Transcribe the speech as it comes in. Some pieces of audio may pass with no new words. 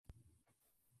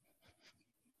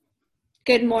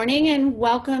Good morning and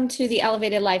welcome to the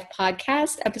Elevated Life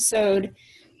Podcast, episode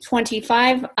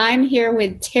 25. I'm here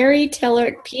with Terry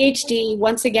Tillert, PhD,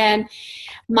 once again,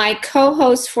 my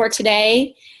co-host for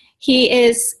today. He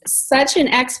is such an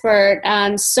expert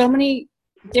on so many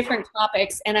different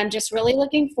topics, and I'm just really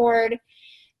looking forward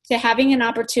to having an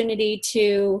opportunity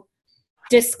to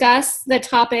discuss the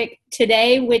topic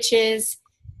today, which is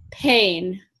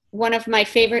pain. One of my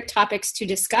favorite topics to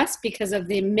discuss because of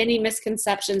the many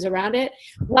misconceptions around it.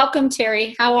 Welcome,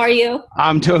 Terry. How are you?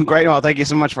 I'm doing great. Well, thank you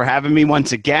so much for having me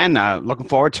once again. Looking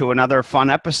forward to another fun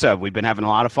episode. We've been having a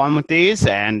lot of fun with these,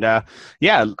 and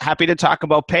happy to talk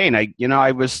about pain.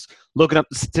 I was looking up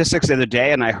the statistics the other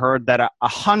day, and I heard that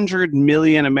 100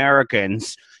 million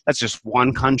Americans, that's just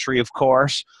one country, of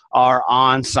course, are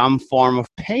on some form of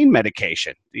pain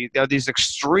medication. These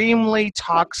extremely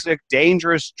toxic,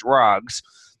 dangerous drugs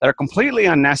that are completely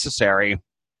unnecessary,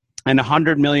 and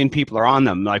 100 million people are on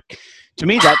them. Like, to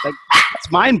me, that's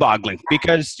mind-boggling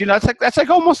because that's like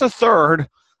almost a third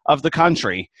of the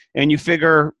country, and you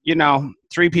figure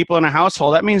 3 people in a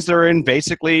household. That means they're in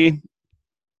basically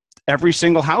every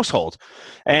single household,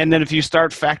 and then if you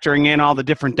start factoring in all the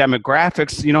different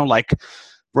demographics, like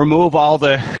remove all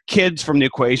the kids from the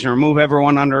equation, remove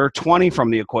everyone under 20 from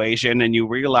the equation, and you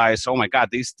realize, oh my God,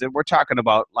 we're talking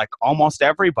about like almost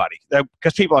everybody.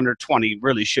 Because people under 20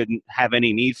 really shouldn't have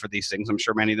any need for these things. I'm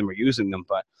sure many of them are using them,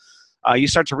 but you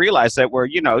start to realize that we're,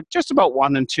 just about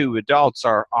 1 in 2 adults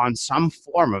are on some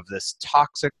form of this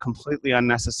toxic, completely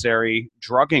unnecessary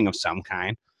drugging of some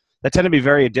kind that tend to be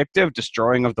very addictive,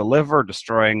 destroying of the liver,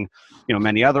 destroying,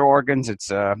 many other organs.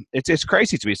 It's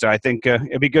crazy to me. So I think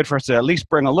it'd be good for us to at least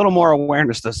bring a little more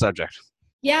awareness to the subject.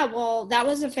 Yeah, well, that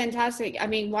was a fantastic.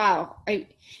 Wow.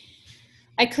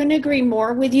 I couldn't agree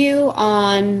more with you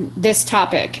on this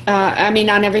topic.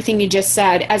 On everything you just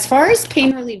said. As far as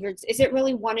pain relievers, is it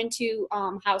really 1 in 2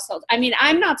 households?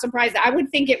 I'm not surprised. I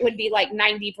would think it would be like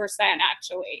 90%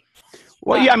 actually.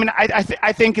 Well, yeah,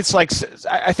 I think it's like,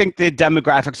 I think the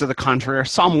demographics of the country are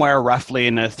somewhere roughly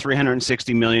in the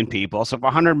 360 million people. So if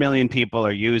 100 million people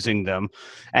are using them,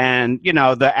 and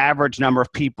the average number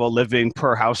of people living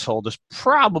per household is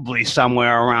probably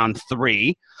somewhere around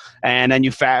 3, and then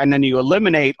you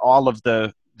eliminate all of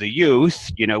the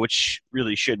youth, which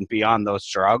really shouldn't be on those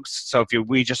drugs. So if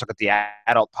we just look at the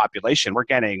adult population, we're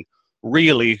getting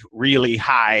really, really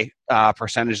high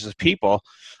percentages of people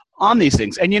on these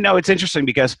things. And it's interesting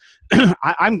because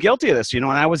I'm guilty of this. When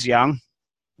I was young,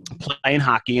 playing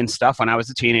hockey and stuff, when I was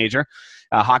a teenager,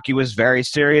 hockey was very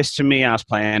serious to me. I was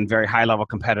playing very high level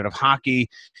competitive hockey,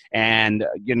 and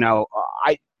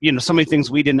so many things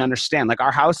we didn't understand. Like,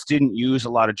 our house didn't use a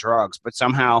lot of drugs, but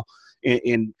somehow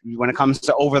when it comes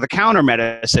to over-the-counter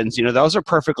medicines, those are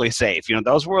perfectly safe.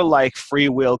 Those were like free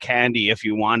will candy if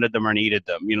you wanted them or needed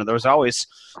them. There was always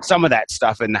some of that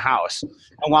stuff in the house.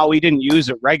 And while we didn't use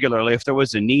it regularly, if there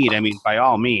was a need, by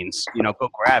all means, go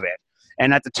grab it.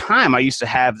 And at the time, I used to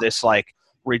have this like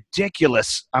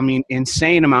ridiculous,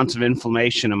 insane amounts of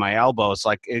inflammation in my elbows.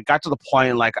 Like, it got to the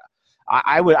point like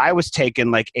I was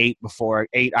taking like 8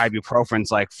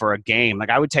 ibuprofens like for a game. Like,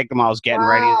 I would take them while I was getting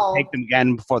ready to take them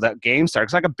again before the game started.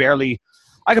 Cause I could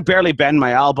barely bend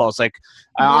my elbows. Like,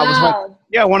 I was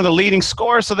one of the leading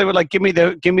scorers. So they would like give me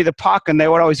the puck, and they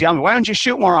would always yell at me, "Why don't you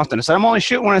shoot more often?" I said, "I'm only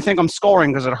shooting when I think I'm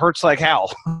scoring because it hurts like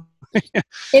hell."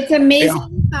 It's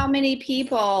amazing how many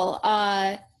people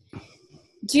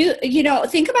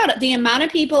think about the amount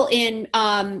of people in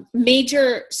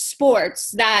major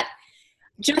sports that,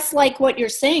 just like what you're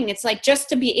saying, it's like just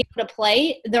to be able to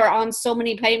play, they're on so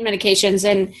many pain medications.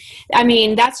 And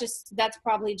that's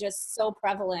probably just so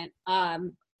prevalent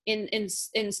in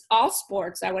all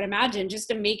sports, I would imagine, just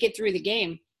to make it through the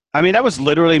game. That was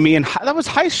literally me, and that was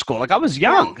high school. Like, I was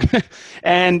young,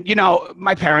 and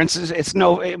my parents,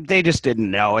 they just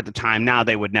didn't know at the time. Now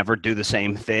they would never do the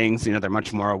same things. They're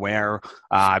much more aware.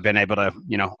 I've been able to,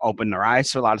 open their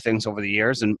eyes to a lot of things over the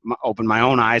years, and open my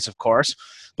own eyes, of course.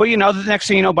 But the next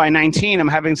thing by 19, I'm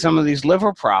having some of these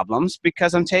liver problems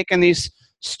because I'm taking these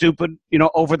stupid,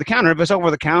 over the counter. If it's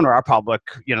over the counter, our public,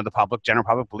 the general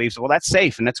public believes, well, that's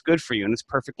safe and that's good for you and it's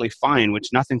perfectly fine, which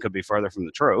nothing could be further from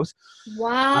the truth.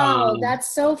 Wow,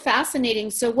 that's so fascinating.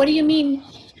 So what do you mean?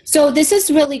 So this is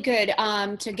really good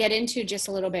to get into just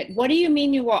a little bit. What do you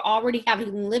mean you were already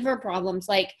having liver problems?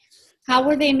 Like, how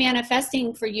were they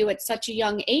manifesting for you at such a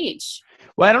young age?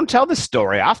 Well, I don't tell this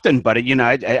story often, but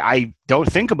I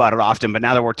don't think about it often. But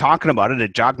now that we're talking about it,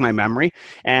 it jogged my memory.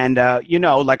 And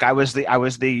like I was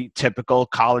the typical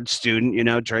college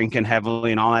student, drinking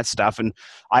heavily and all that stuff. And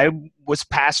I was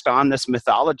passed on this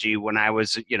mythology when I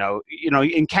was,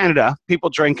 in Canada, people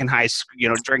drink in high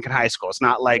school. Drink in high school. It's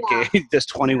not like Yeah. this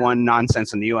 21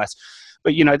 nonsense in the U.S.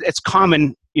 But it's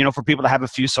common, for people to have a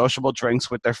few sociable drinks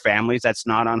with their families. That's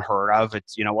not unheard of.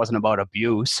 It's it wasn't about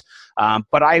abuse.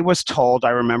 But I was told, I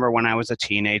remember when I was a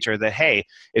teenager, that hey,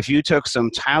 if you took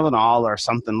some Tylenol or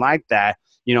something like that,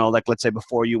 like let's say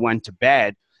before you went to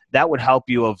bed, that would help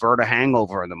you avert a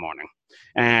hangover in the morning.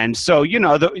 And so,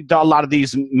 a lot of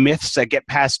these myths that get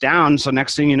passed down. So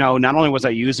next thing you know, not only was I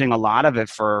using a lot of it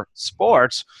for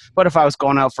sports, but if I was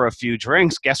going out for a few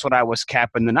drinks, guess what I was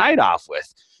capping the night off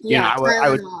with? Yeah,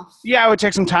 I would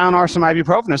take some Tylenol or some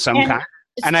ibuprofen of some kind.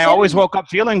 And I so- always woke up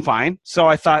feeling fine. So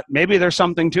I thought maybe there's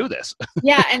something to this.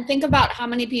 Yeah, and think about how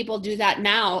many people do that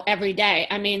now every day.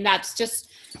 I mean, that's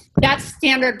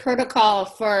standard protocol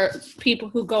for people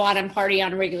who go out and party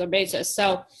on a regular basis.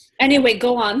 So anyway,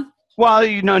 go on. Well,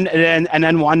 and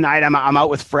then one night I'm out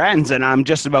with friends and I'm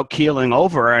just about keeling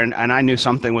over and I knew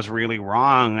something was really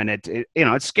wrong and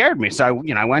it scared me. So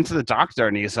I went to the doctor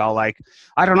and he's all like,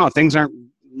 I don't know, things aren't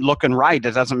looking right.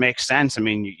 It doesn't make sense. I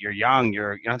mean, you're young.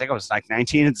 I think I was like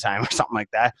 19 at the time or something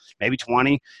like that, maybe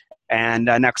 20. And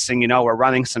next thing you know, we're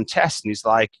running some tests and he's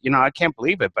like, I can't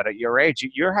believe it, but at your age,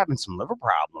 you're having some liver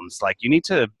problems. Like you need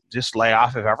to just lay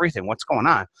off of everything. What's going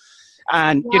on?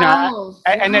 And,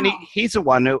 and then he's the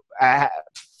one who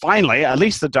finally, at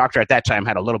least the doctor at that time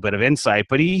had a little bit of insight,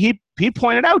 but he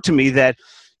pointed out to me that,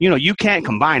 you can't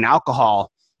combine alcohol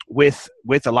with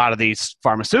a lot of these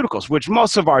pharmaceuticals, which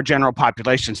most of our general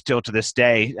population still to this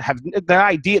day have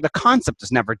the concept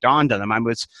has never dawned on them. I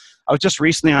was just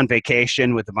recently on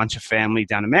vacation with a bunch of family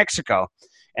down in Mexico,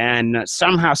 and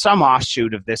somehow some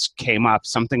offshoot of this came up,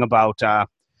 something about,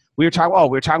 we were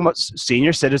talking about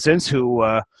senior citizens who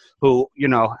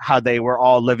how they were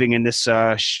all living in this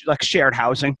like shared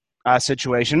housing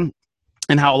situation,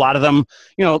 and how a lot of them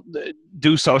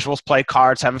do socials, play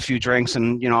cards, have a few drinks,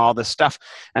 and all this stuff.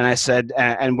 And I said,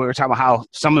 and we were talking about how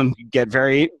some of them get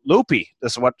very loopy.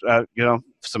 This is what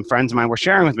some friends of mine were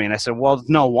sharing with me, and I said, well,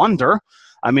 no wonder.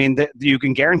 I mean, you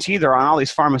can guarantee they're on all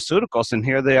these pharmaceuticals, and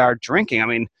here they are drinking. I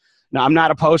mean, now, I'm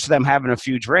not opposed to them having a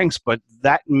few drinks, but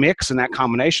that mix and that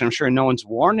combination, I'm sure no one's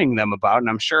warning them about, and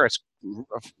I'm sure it's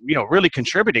really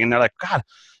contributing. And they're like, God,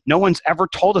 no one's ever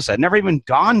told us that. It never even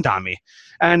dawned on me.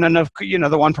 And then,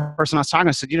 the one person I was talking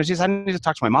to said, geez, I need to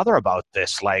talk to my mother about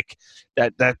this. Like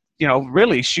that,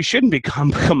 really, she shouldn't be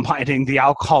combining the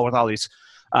alcohol with all these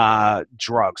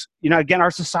drugs. Again,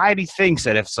 our society thinks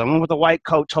that if someone with a white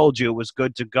coat told you it was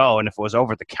good to go, and if it was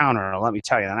over the counter, let me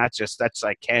tell you, that's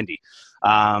like candy.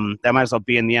 That might as well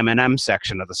be in the M&M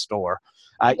section of the store.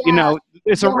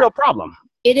 It's a real problem.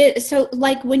 It is. So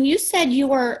like when you said you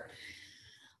were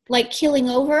like keeling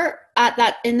over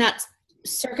in that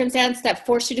circumstance that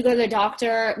forced you to go to the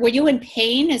doctor, were you in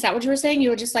pain? Is that what you were saying?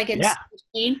 You were just like in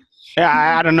pain?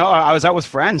 Yeah, I don't know. I was out with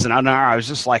friends and I was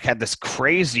just like, had this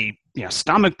crazy,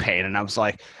 stomach pain. And I was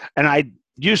like, and I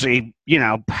usually,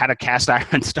 had a cast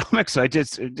iron stomach. So it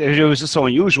was just so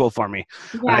unusual for me.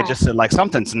 Yeah. And I just said like,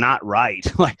 something's not right.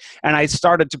 And I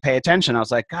started to pay attention. I was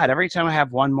like, God, every time I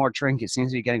have one more drink, it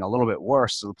seems to be getting a little bit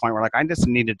worse, to the point where like, I just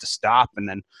needed to stop. And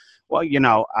then,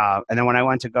 and then when I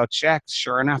went to go check,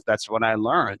 sure enough, that's what I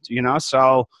learned,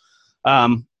 so,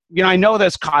 I know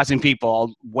that's causing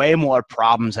people way more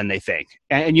problems than they think.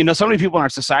 And so many people in our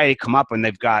society come up and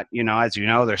they've got, as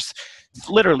there's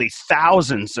literally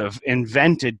thousands of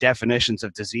invented definitions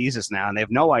of diseases now, and they have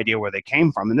no idea where they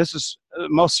came from. And this is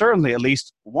most certainly at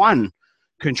least one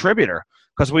contributor,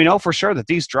 because we know for sure that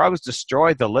these drugs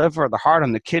destroy the liver, the heart,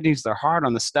 and the kidneys, the heart,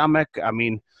 on the stomach. I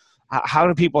mean, how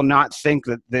do people not think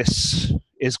that this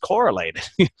is correlated?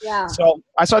 Yeah. So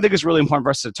I think it's really important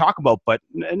for us to talk about, but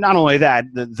not only that,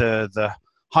 the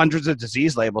hundreds of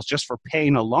disease labels just for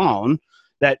pain alone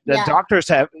that the doctors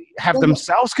have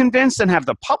themselves convinced and have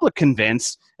the public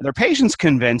convinced and their patients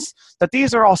convinced that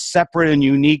these are all separate and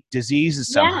unique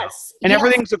diseases somehow. Yes. And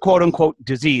everything's a quote unquote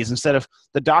disease, instead of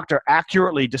the doctor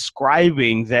accurately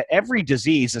describing that every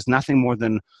disease is nothing more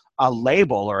than a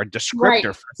label or a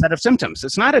descriptor for a set of symptoms.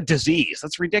 It's not a disease.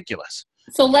 That's ridiculous.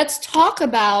 So let's talk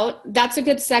about, that's a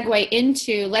good segue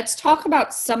into, let's talk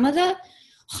about some of the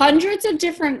hundreds of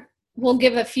different, we'll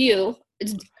give a few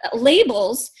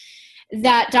labels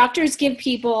that doctors give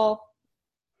people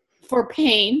for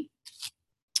pain.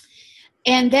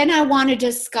 And then I want to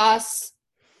discuss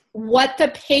what the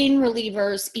pain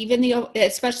relievers,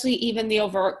 especially even the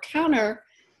over-the-counter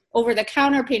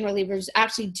over-the-counter pain relievers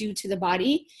actually do to the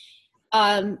body,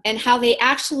 and how they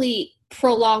actually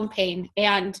prolong pain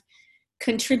and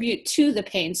contribute to the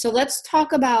pain. So let's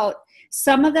talk about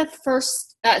some of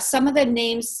the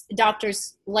names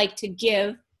doctors like to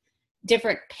give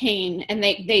different pain, and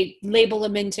they label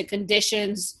them into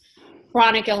conditions,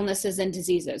 chronic illnesses, and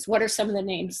diseases. What are some of the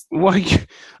names? Well,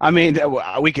 I mean,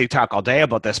 we could talk all day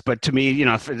about this, but to me, you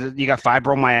got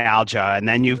fibromyalgia, and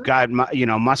then you've got,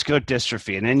 muscular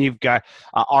dystrophy, and then you've got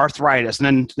arthritis,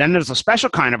 and then there's a special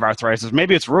kind of arthritis.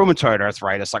 Maybe it's rheumatoid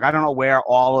arthritis. Like, I don't know where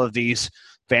all of these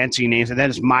fancy names, and then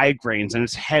it's migraines, and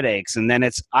it's headaches, and then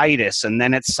it's itis, and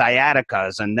then it's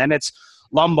sciaticas, and then it's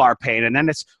lumbar pain, and then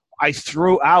it's I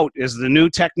threw out is the new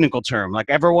technical term. Like,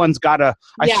 everyone's got I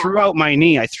threw out my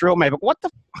knee. I threw out my, but what the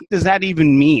fuck does that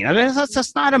even mean? I mean,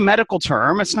 that's not a medical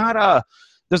term. It's not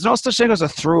there's no such thing as a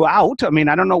threw out. I mean,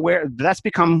 I don't know where that's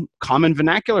become common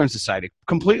vernacular in society,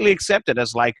 completely accepted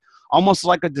as almost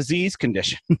like a disease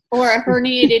condition. Or a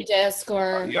herniated disc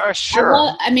or. Yeah,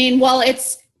 sure.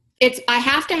 I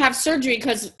have to have surgery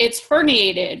because it's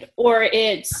herniated, or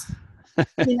it's,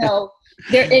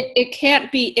 it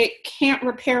can't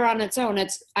repair on its own.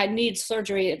 I need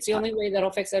surgery. It's the only way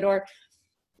that'll fix it. Or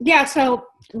so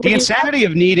the insanity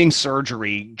of needing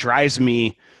surgery drives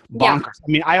me bonkers. Yeah. I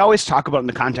mean, I always talk about it in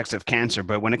the context of cancer,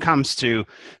 but when it comes to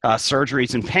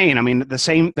surgeries and pain, I mean, the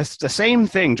same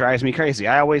thing drives me crazy.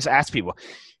 I always ask people,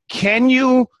 can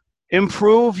you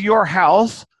improve your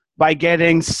health by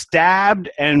getting stabbed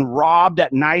and robbed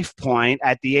at knife point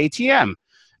at the ATM?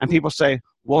 And people say,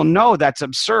 well, no, that's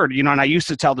absurd. And I used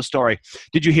to tell the story.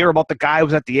 Did you hear about the guy who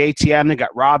was at the ATM that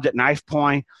got robbed at knife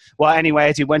point? Well, anyway,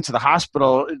 as he went to the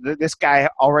hospital, this guy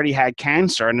already had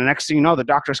cancer. And the next thing you know, the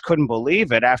doctors couldn't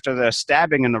believe it. After the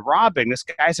stabbing and the robbing, this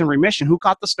guy's in remission. Who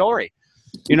caught the story?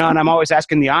 And I'm always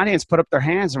asking the audience, put up their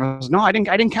hands. And I was, no, I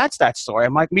didn't catch that story.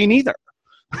 I'm like, me neither.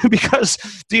 Because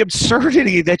the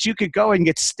absurdity that you could go and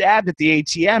get stabbed at the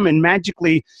ATM and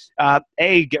magically,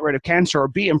 A, get rid of cancer, or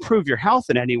B, improve your health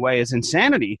in any way is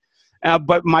insanity.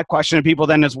 But my question to people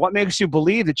then is, what makes you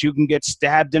believe that you can get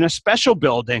stabbed in a special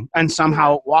building and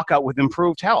somehow walk out with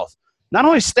improved health? Not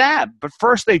only stab, but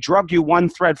first they drug you one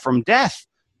thread from death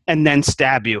and then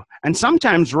stab you. And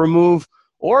sometimes remove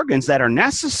organs that are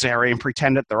necessary and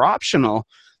pretend that they're optional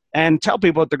and tell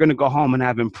people that they're going to go home and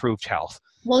have improved health.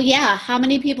 Well, yeah. How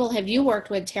many people have you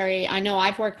worked with, Terry? I know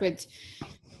I've worked with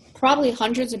probably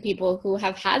hundreds of people who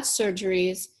have had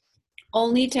surgeries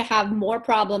only to have more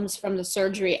problems from the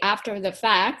surgery after the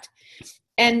fact,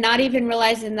 and not even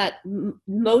realizing that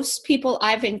most people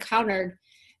I've encountered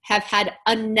have had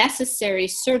unnecessary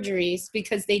surgeries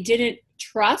because they didn't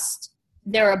trust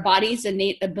their body's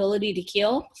innate ability to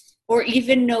heal or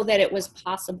even know that it was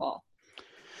possible.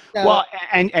 So, well,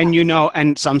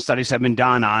 and some studies have been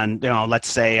done on, let's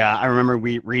say, I remember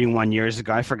reading one years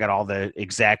ago, I forget all the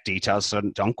exact details, so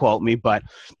don't quote me, but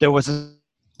there was a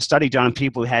study done on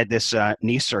people who had this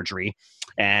knee surgery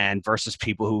and versus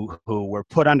people who were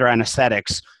put under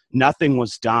anesthetics. Nothing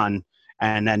was done,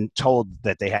 and then told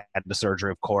that they had the surgery,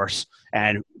 of course.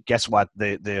 And guess what?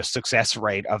 The success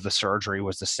rate of the surgery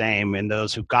was the same in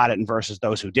those who got it and versus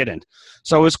those who didn't.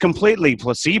 So it was completely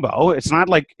placebo. It's not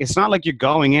like you're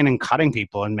going in and cutting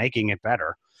people and making it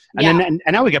better. And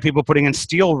now we got people putting in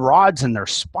steel rods in their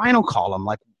spinal column.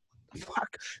 Like,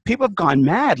 fuck, people have gone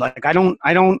mad. Like, I don't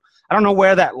know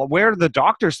where the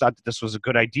doctors thought that this was a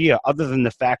good idea, other than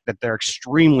the fact that they're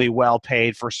extremely well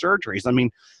paid for surgeries. I mean,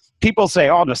 people say,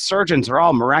 oh, the surgeons are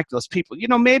all miraculous people.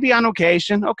 Maybe on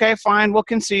occasion. Okay, fine. We'll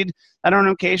concede that on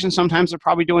occasion, sometimes they're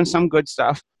probably doing some good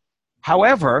stuff.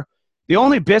 However, the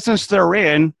only business they're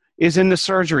in is in the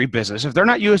surgery business. If they're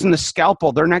not using the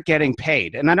scalpel, they're not getting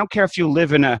paid. And I don't care if you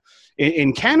live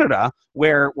in Canada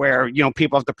where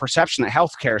people have the perception that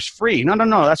healthcare is free. No.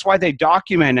 That's why they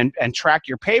document and track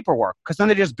your paperwork, because then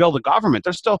they just build a government.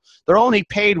 They're only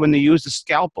paid when they use the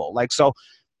scalpel. Like, so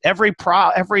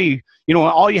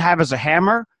all you have is a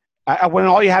hammer. When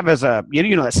all you have is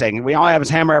that saying, we all have is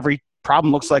hammer, every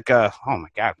problem looks like oh my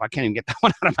God, I can't even get that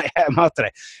one out of my mouth today.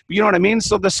 But you know what I mean?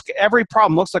 So every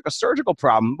problem looks like a surgical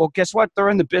problem. Well, guess what? They're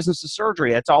in the business of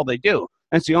surgery. That's all they do.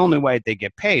 And it's the only way they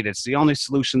get paid. It's the only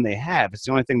solution they have. It's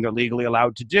the only thing they're legally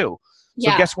allowed to do.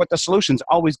 So guess what the solution's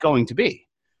always going to be?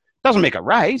 Doesn't make it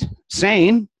right,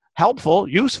 sane, helpful,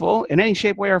 useful in any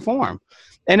shape, way, or form.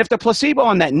 And if the placebo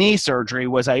on that knee surgery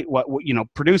was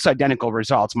produce identical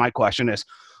results, my question is,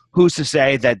 who's to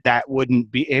say that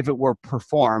wouldn't be, if it were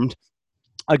performed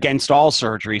against all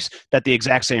surgeries, that the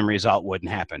exact same result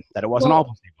wouldn't happen, that it wasn't all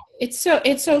placebo?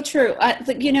 It's so true.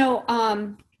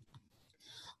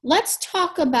 let's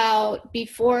talk about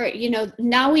before,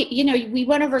 now we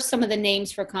went over some of the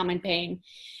names for common pain.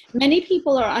 Many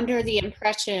people are under the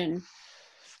impression,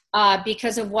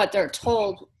 because of what they're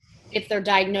told, if they're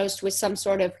diagnosed with some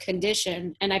sort of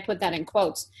condition, and I put that in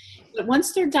quotes, but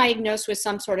once they're diagnosed with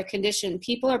some sort of condition,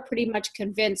 people are pretty much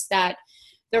convinced that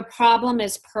their problem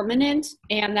is permanent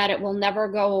and that it will never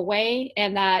go away,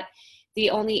 and that the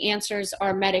only answers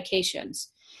are medications.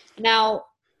 Now,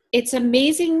 it's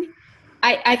amazing.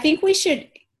 I think we should,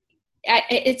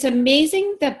 it's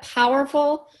amazing the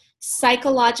powerful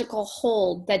psychological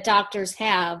hold that doctors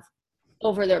have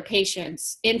over their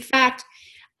patients. In fact,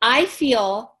 I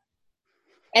feel,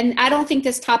 and I don't think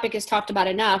this topic is talked about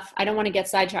enough, I don't want to get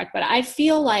sidetracked, but I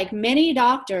feel like many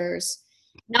doctors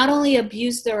not only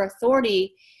abuse their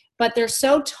authority, but they're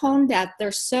so tone deaf,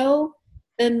 they're so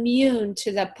immune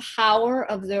to the power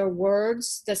of their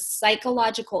words, the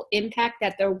psychological impact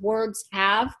that their words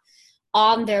have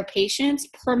on their patients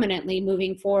permanently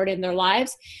moving forward in their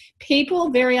lives. People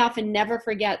very often never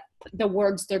forget the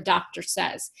words their doctor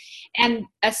says. And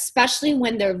especially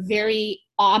when they're very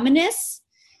ominous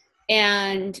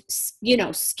and,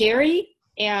 scary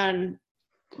and,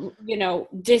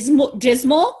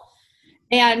 dismal.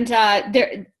 And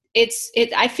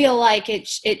I feel like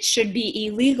it should be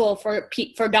illegal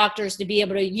for doctors to be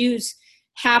able to use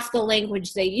half the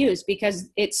language they use, because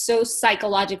it's so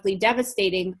psychologically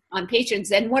devastating on patients.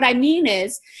 And what I mean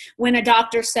is, when a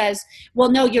doctor says,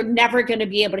 well, no, you're never going to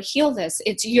be able to heal this.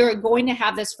 You're going to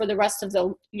have this for the rest of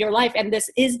your life. And this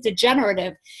is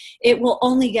degenerative. It will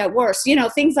only get worse.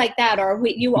 Things like that. Or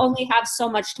you only have so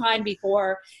much time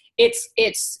before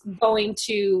it's going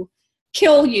to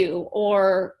kill you,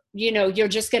 or you're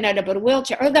just going to end up in a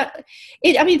wheelchair, or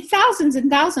thousands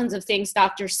and thousands of things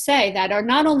doctors say that are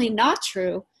not only not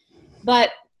true, but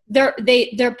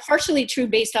they're partially true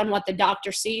based on what the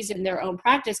doctor sees in their own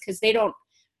practice, because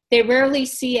they rarely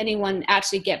see anyone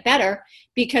actually get better,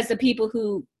 because the people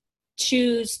who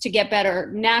choose to get better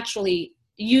naturally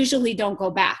usually don't go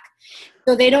back.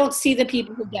 So they don't see the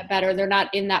people who get better. They're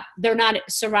not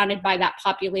surrounded by that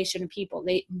population of people.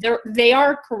 They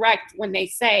are correct when they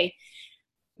say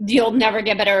you'll never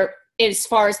get better as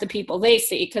far as the people they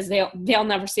see, because they'll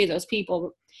never see those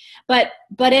people. But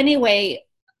anyway,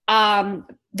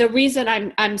 the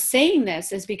reason I'm saying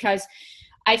this is because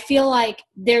I feel like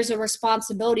there's a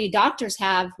responsibility doctors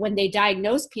have when they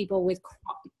diagnose people with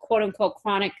quote unquote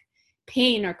chronic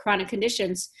pain or chronic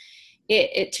conditions,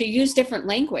 to use different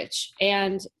language,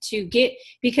 and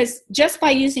because just by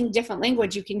using different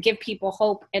language, you can give people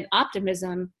hope and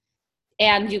optimism,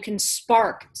 and you can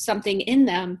spark something in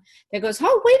them that goes,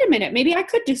 oh, wait a minute, maybe I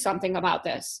could do something about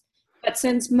this. But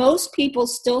since most people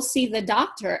still see the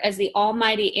doctor as the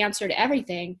almighty answer to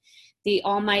everything, the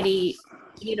almighty,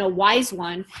 wise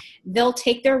one, they'll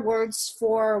take their words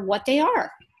for what they are.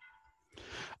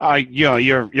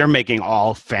 You're making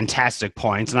all fantastic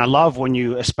points, and I love when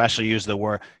you especially use the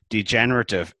word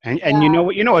degenerative. And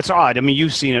yeah. It's odd. I mean,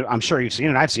 you've seen it. I'm sure you've seen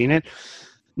it. I've seen it.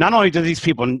 Not only do these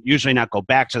people usually not go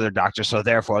back to their doctor, so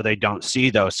therefore they don't see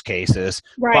those cases,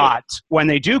 right, but when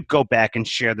they do go back and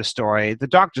share the story, the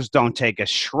doctors don't take a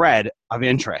shred of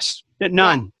interest.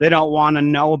 None. Yeah. They don't want to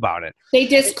know about it. They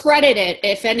discredit it,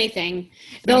 if anything.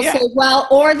 They'll say, well,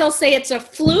 or they'll say it's a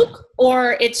fluke,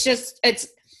 or it's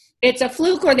a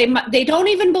fluke, or they don't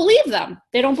even believe them.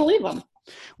 They don't believe them.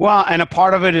 Well, and a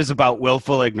part of it is about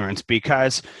willful ignorance,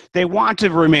 because they want to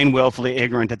remain willfully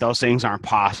ignorant that those things aren't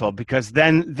possible, because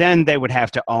then they would have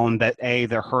to own that, A,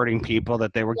 they're hurting people,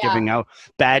 that they were giving out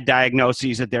bad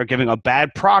diagnoses, that they're giving out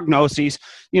bad prognoses.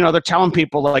 They're telling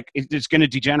people like it's going to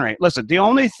degenerate. Listen,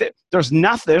 there's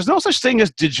no such thing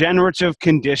as degenerative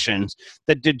conditions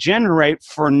that degenerate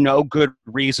for no good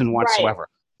reason whatsoever. Right.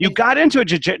 You got into a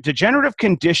degenerative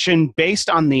condition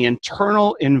based on the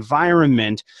internal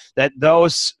environment that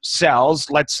those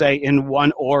cells, let's say in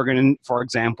one organ, for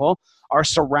example, are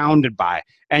surrounded by.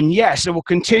 And yes, it will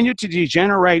continue to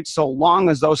degenerate so long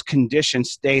as those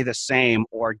conditions stay the same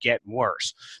or get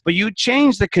worse. But you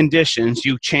change the conditions,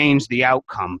 you change the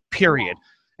outcome, period.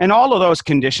 And all of those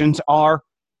conditions are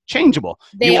changeable.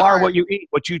 You are what you eat,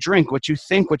 what you drink, what you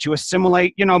think, what you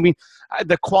assimilate.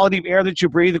 The quality of air that you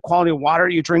breathe, the quality of water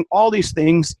you drink, all these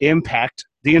things impact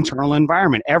the internal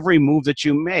environment. Every move that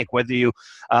you make, whether you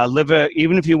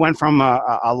even if you went from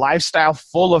a lifestyle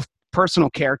full of personal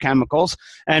care chemicals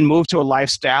and moved to a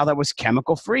lifestyle that was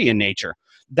chemical free in nature,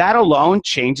 that alone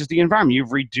changes the environment.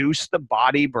 You've reduced the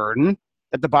body burden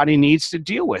that the body needs to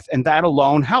deal with, and that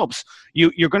alone helps.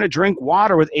 You're going to drink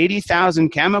water with 80,000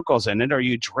 chemicals in it, or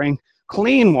you drink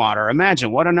clean water.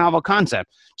 Imagine what a novel concept.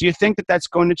 Do you think that that's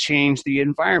going to change the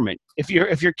environment? If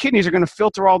your kidneys are going to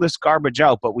filter all this garbage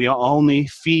out, but we only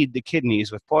feed the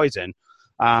kidneys with poison,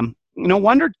 no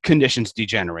wonder conditions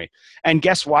degenerate. And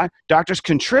guess what? Doctors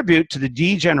contribute to the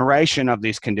degeneration of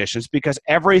these conditions because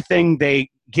everything they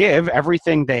give,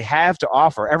 everything they have to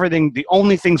offer, the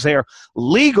only things they are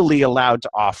legally allowed to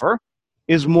offer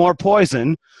is more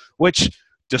poison, which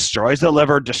destroys the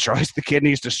liver, destroys the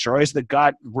kidneys, destroys the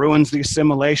gut, ruins the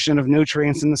assimilation of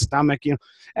nutrients in the stomach,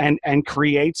 and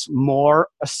creates more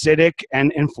acidic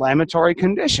and inflammatory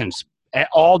conditions.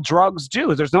 All drugs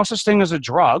do. There's no such thing as a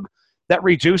drug that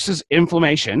reduces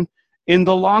inflammation in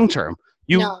the long term.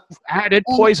 You added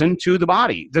poison to the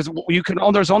body. There's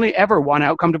only ever one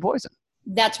outcome to poison.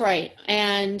 That's right.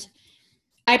 And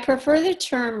I prefer the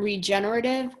term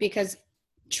regenerative because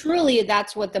truly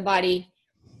that's what the body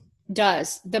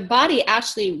does. The body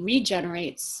actually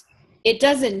regenerates. It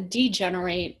doesn't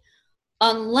degenerate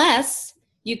unless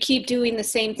you keep doing the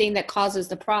same thing that causes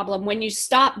the problem. When you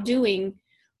stop doing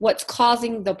what's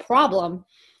causing the problem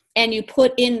and you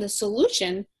put in the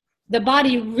solution, the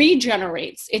body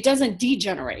regenerates. It doesn't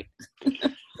degenerate.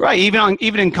 Right, even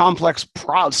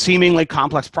in seemingly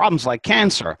complex problems like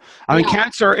cancer. I mean,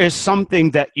 cancer is something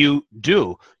that you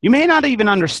do. You may not even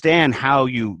understand how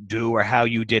you do or how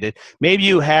you did it. Maybe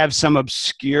you have some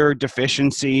obscure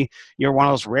deficiency. You're one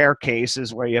of those rare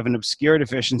cases where you have an obscure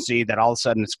deficiency that all of a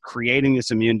sudden is creating this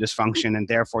immune dysfunction and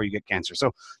therefore you get cancer.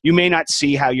 So you may not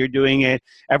see how you're doing it.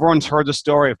 Everyone's heard the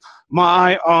story of,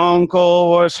 my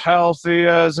uncle was healthy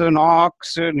as an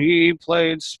ox and he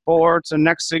played sports and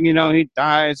next thing you know, he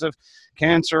dies of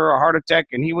cancer or heart attack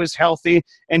and he was healthy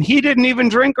and he didn't even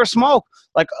drink or smoke.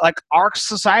 Like our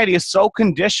society is so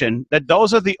conditioned that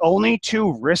those are the only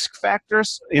two risk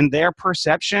factors in their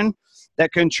perception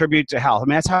that contribute to health. I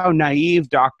mean, that's how naive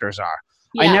doctors are.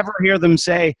 Yeah. I never hear them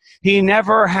say, he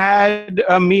never had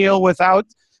a meal without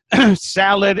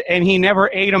salad and he never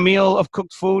ate a meal of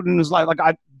cooked food in his life.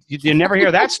 You never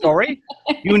hear that story.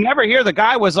 You never hear the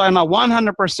guy was on a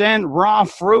 100% raw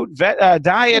fruit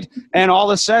diet and all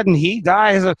of a sudden he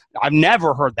dies. I've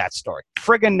never heard that story.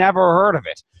 Friggin' never heard of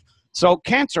it. So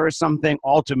cancer is something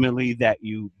ultimately that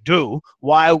you do.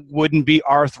 Why wouldn't be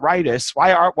arthritis?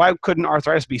 Why couldn't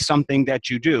arthritis be something that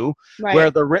you do? Right.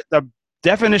 Where the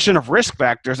definition of risk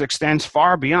factors extends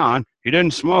far beyond, he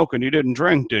didn't smoke and he didn't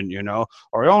drink, didn't you know?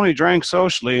 Or he only drank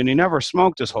socially and he never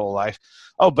smoked his whole life.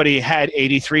 Oh, but he had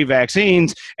 83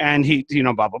 vaccines and he,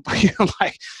 blah, blah, blah.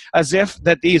 Like as if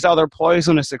that these other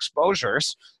poisonous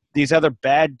exposures, these other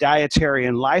bad dietary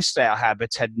and lifestyle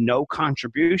habits had no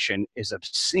contribution is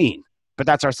obscene. But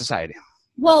that's our society.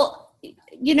 Well,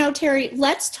 Terry,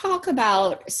 let's talk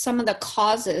about some of the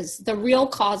causes, the real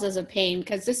causes of pain,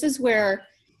 because this is where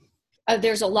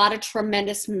there's a lot of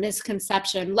tremendous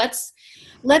misconception. Let's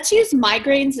use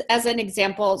migraines as an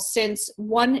example, since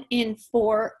 1 in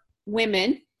 4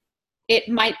 women, it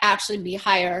might actually be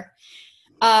higher,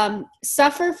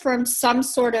 suffer from some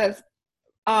sort of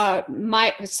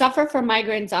suffer from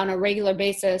migraines on a regular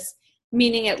basis,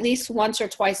 meaning at least once or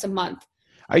twice a month.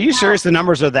 Are you serious? The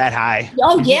numbers are that high?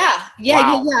 Oh yeah.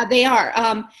 Yeah, they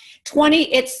are.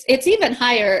 20. It's even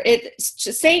higher. It's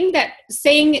just saying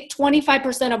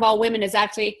 25% of all women is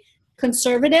actually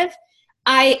conservative.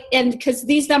 Because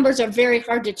these numbers are very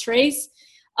hard to trace.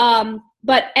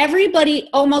 But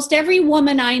almost every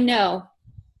woman I know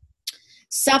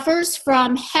suffers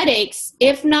from headaches,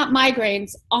 if not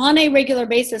migraines, on a regular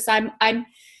basis.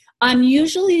 I'm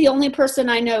usually the only person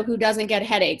I know who doesn't get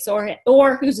headaches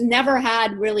or who's never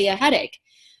had really a headache.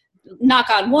 Knock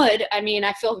on wood. I mean,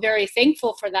 I feel very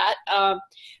thankful for that.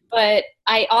 But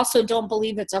I also don't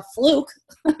believe it's a fluke.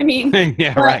 I mean,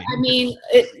 yeah, right. I mean,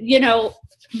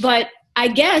 but I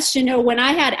guess, when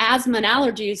I had asthma and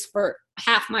allergies for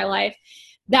half my life,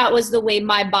 that was the way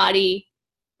my body,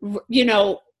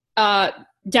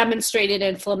 demonstrated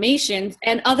inflammation,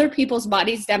 and other people's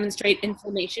bodies demonstrate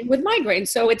inflammation with migraines.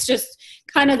 So it's just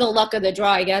kind of the luck of the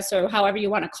draw, I guess, or however you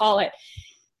want to call it.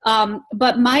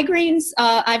 But migraines,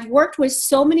 I've worked with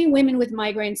so many women with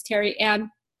migraines, Terry, and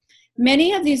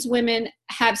many of these women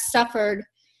have suffered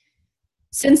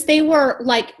since they were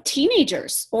like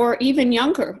teenagers or even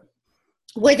younger,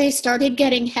 where they started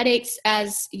getting headaches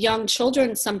as young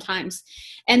children sometimes.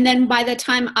 And then by the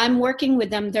time I'm working with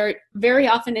them, they're very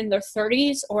often in their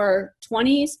 30s or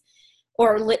 20s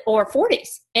or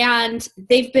 40s. And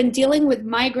they've been dealing with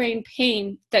migraine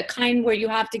pain, the kind where you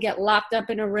have to get locked up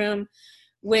in a room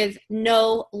with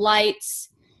no lights,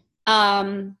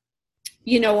 or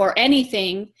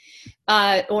anything,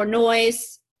 or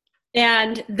noise.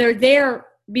 And they're there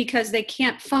because they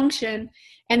can't function.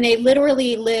 and they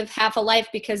literally live half a life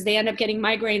because they end up getting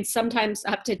migraines sometimes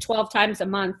up to 12 times a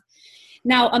month.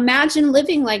 Now, imagine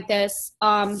living like this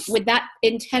with that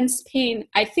intense pain.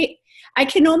 I think I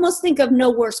can almost think of no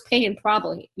worse pain,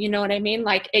 probably. You know what I mean?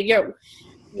 Like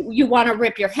you want to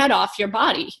rip your head off your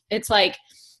body. It's like,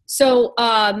 so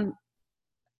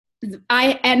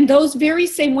and those very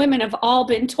same women have all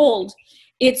been told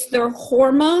it's their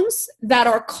hormones that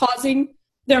are causing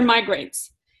their migraines,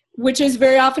 which is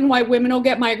very often why women will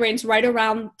get migraines right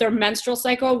around their menstrual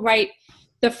cycle, right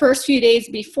the first few days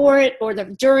before it, or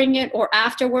during it, or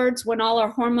afterwards when all our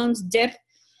hormones dip.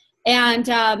 And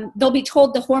they'll be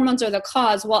told the hormones are the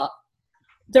cause. Well,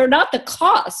 they're not the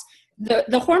cause.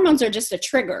 The hormones are just a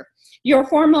trigger. Your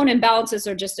hormone imbalances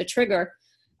are just a trigger.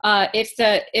 If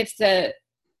the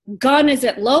gun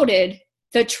isn't loaded,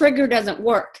 the trigger doesn't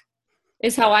work,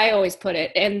 is how I always put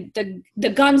it. And the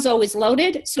gun's always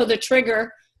loaded, so the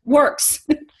trigger works.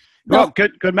 Well,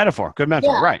 good metaphor. Good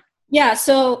metaphor, yeah. Right. Yeah,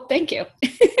 so thank you.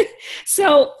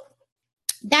 So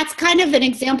that's kind of an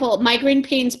example. Migraine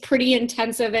pain's pretty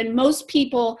intensive, and most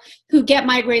people who get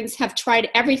migraines have tried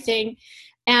everything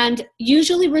and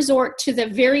usually resort to the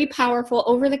very powerful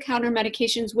over-the-counter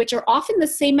medications, which are often the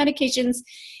same medications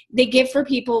they give for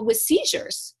people with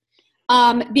seizures.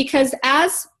 Because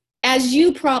as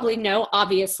you probably know,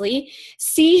 obviously,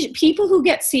 people who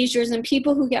get seizures and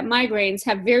people who get migraines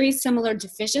have very similar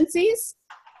deficiencies,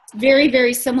 very,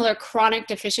 very similar chronic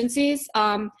deficiencies,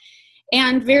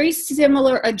 and very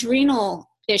similar adrenal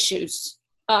issues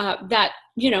that,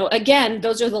 again,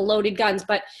 those are the loaded guns.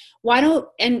 But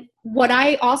and what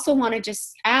I also want to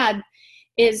just add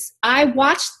is I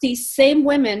watched these same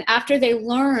women after they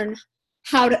learn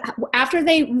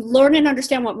and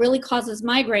understand what really causes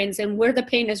migraines and where the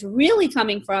pain is really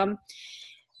coming from.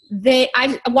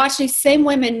 I watched these same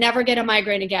women never get a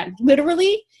migraine again.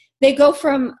 Literally, they go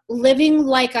from living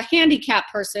like a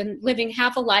handicapped person, living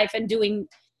half a life and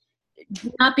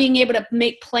not being able to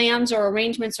make plans or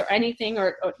arrangements or anything,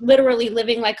 or literally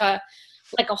living like a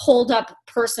holed up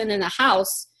person in a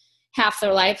house half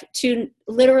their life, to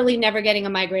literally never getting a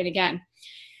migraine again.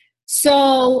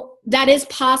 So that is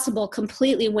possible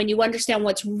completely when you understand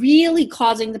what's really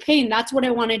causing the pain. That's what I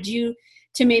wanted you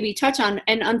to maybe touch on.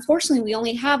 And unfortunately, we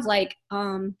only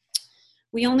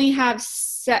have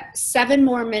 7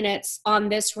 more minutes on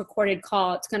this recorded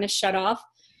call. It's going to shut off.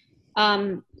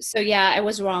 So yeah, I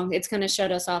was wrong. It's going to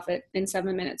shut us off in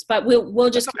 7 minutes, but we'll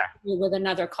just continue with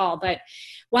another call. But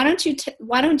why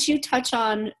don't you touch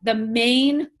on the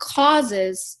main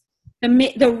causes,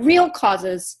 the real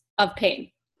causes of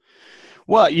pain?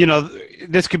 Well,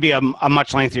 this could be a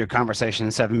much lengthier conversation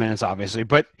in 7 minutes, obviously,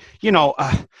 but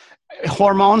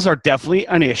hormones are definitely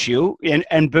an issue,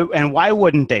 and why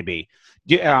wouldn't they be?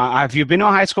 Have you been to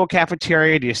a high school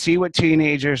cafeteria? Do you see what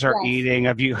teenagers are eating?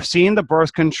 Have you seen the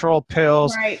birth control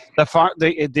pills, right,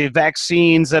 the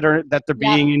vaccines that they're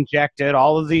being injected?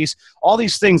 All these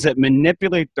things that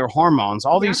manipulate their hormones.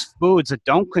 All these foods that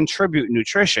don't contribute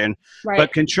nutrition,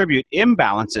 but contribute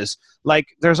imbalances. Like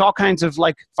there's all kinds of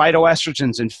like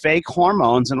phytoestrogens and fake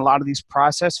hormones in a lot of these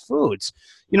processed foods.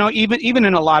 Even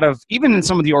in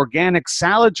some of the organic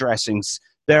salad dressings,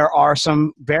 there are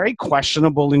some very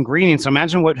questionable ingredients.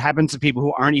 Imagine what happens to people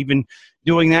who aren't even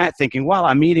doing that, thinking, well,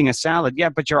 I'm eating a salad. Yeah,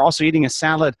 but you're also eating a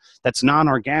salad that's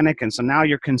non-organic. And so now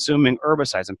you're consuming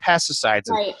herbicides and pesticides.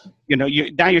 Right.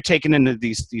 And, now you're taking into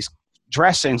these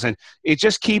dressings, and it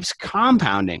just keeps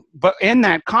compounding. But in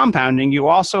that compounding, you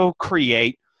also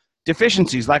create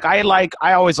deficiencies. I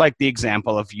always like the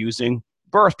example of using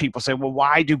birth. People say, well,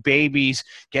 why do babies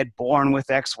get born with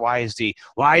X, Y, Z?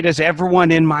 Why does everyone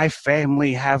in my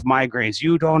family have migraines?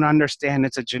 You don't understand.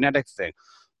 It's a genetic thing.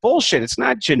 Bullshit. It's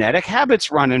not genetic.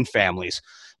 Habits run in families.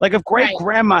 Like if great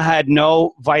grandma had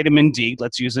no vitamin D,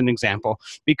 let's use an example,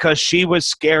 because she was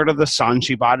scared of the sun.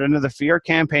 She bought into the fear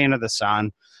campaign of the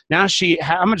sun. Now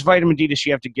how much vitamin D does she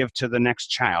have to give to the next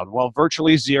child? Well,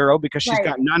 virtually zero, because she's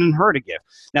got none in her to give.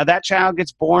 Now that child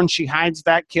gets born. She hides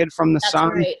that kid from the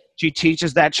sun. Right. She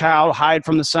teaches that child, hide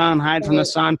from the sun, hide from the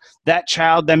sun. That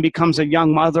child then becomes a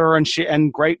young mother,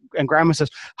 and grandma says,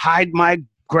 hide my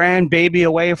grandbaby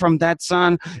away from that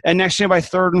sun. And next year, by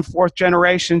third and fourth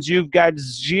generations, you've got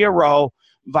zero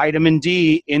vitamin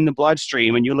D in the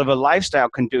bloodstream, and you live a lifestyle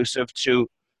conducive to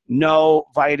no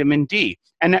vitamin D.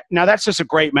 And now that's just a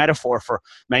great metaphor for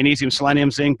magnesium, selenium,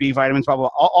 zinc, B vitamins, blah,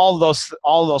 blah, blah. All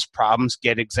those problems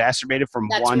get exacerbated from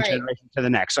one generation to the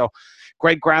next. So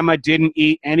great grandma didn't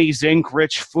eat any zinc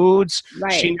rich foods.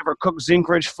 Right. She never cooked zinc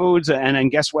rich foods. And then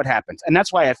guess what happens? And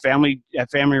that's why at family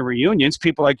reunions,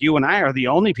 people like you and I are the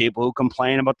only people who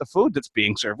complain about the food that's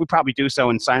being served. We probably do so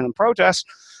in silent protest,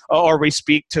 or we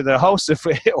speak to the host if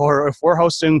we're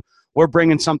hosting, we're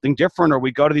bringing something different, or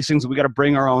we go to these things and we got to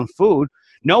bring our own food.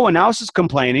 No one else is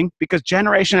complaining because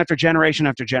generation after generation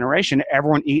after generation,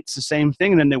 everyone eats the same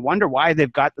thing, and then they wonder why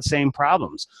they've got the same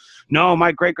problems. No,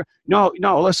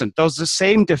 listen, the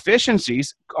same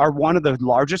deficiencies are one of the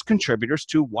largest contributors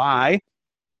to why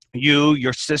you,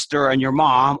 your sister, and your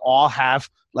mom all have,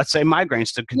 let's say,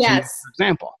 migraines, to continue, yes, for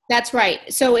example. That's right.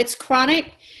 So it's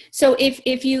chronic. So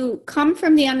if you come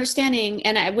from the understanding,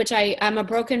 and I'm a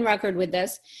broken record with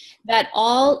this, that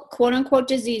all quote unquote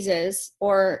diseases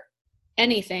or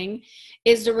anything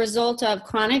is the result of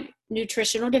chronic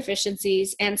nutritional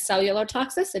deficiencies and cellular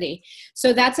toxicity.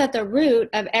 So that's at the root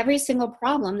of every single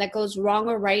problem that goes wrong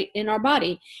or right in our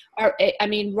body.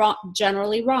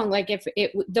 Generally wrong. Like if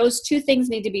those two things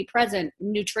need to be present: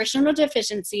 nutritional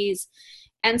deficiencies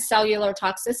and cellular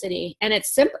toxicity. And it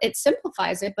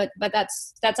simplifies it, but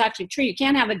that's actually true. You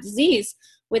can't have a disease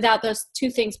without those two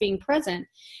things being present.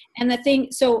 And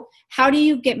so how do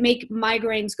you make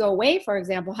migraines go away, for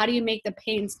example? How do you make the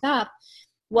pain stop?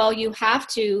 Well, you have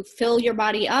to fill your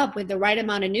body up with the right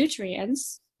amount of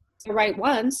nutrients, the right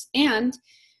ones, and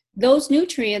those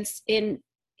nutrients in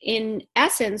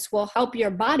essence will help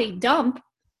your body dump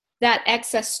that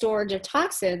excess storage of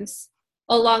toxins,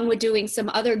 along with doing some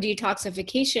other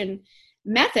detoxification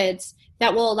methods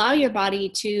that will allow your body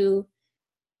to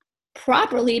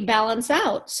properly balance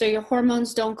out, so your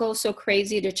hormones don't go so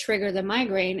crazy to trigger the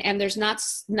migraine, and there's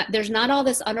not all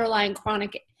this underlying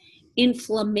chronic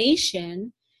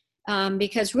inflammation,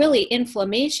 because really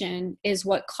inflammation is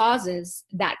what causes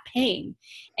that pain,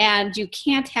 and you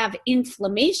can't have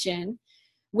inflammation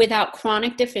without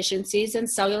chronic deficiencies and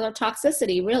cellular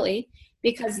toxicity, really,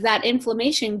 because that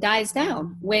inflammation dies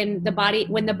down when the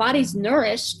body's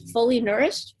fully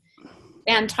nourished,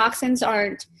 and toxins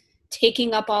aren't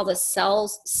taking up all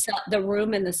the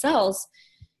room in the cells.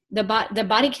 The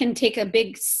body can take a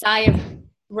big sigh of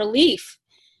relief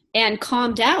and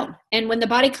calm down. And when the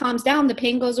body calms down, the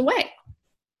pain goes away.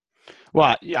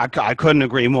 Well, I couldn't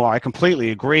agree more. I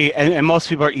completely agree. And most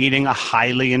people are eating a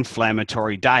highly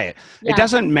inflammatory diet. Yeah. It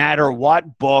doesn't matter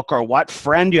what book or what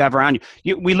friend you have around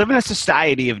you. We live in a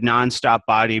society of nonstop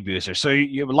body abusers. So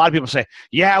a lot of people say,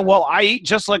 yeah, well, I eat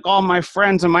just like all my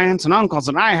friends and my aunts and uncles,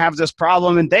 and I have this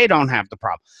problem and they don't have the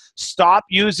problem. Stop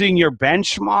using your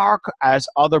benchmark as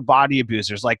other body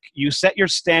abusers. Like, you set your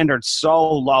standards so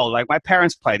low. Like, my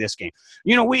parents play this game.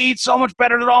 We eat so much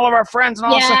better than all of our friends.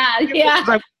 And all yeah.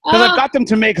 Because I've got them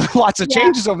to make lots of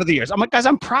changes over the years. I'm like, guys,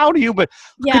 I'm proud of you, but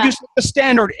could you set the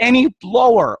standard any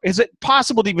lower? Is it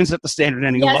possible to even set the standard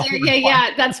any lower?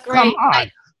 Yeah, that's great.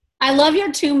 I love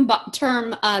your term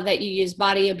that you use,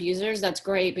 body abusers. That's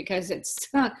great, because that's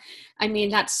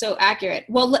so accurate.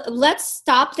 Well, let's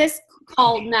stop this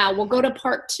call now. We'll go to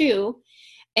part 2.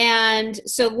 And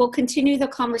so we'll continue the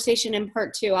conversation in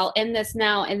part 2. I'll end this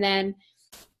now, and then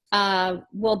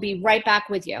we'll be right back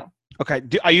with you. Okay.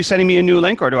 Are you sending me a new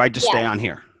link, or do I just stay on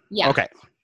here? Yeah. Okay.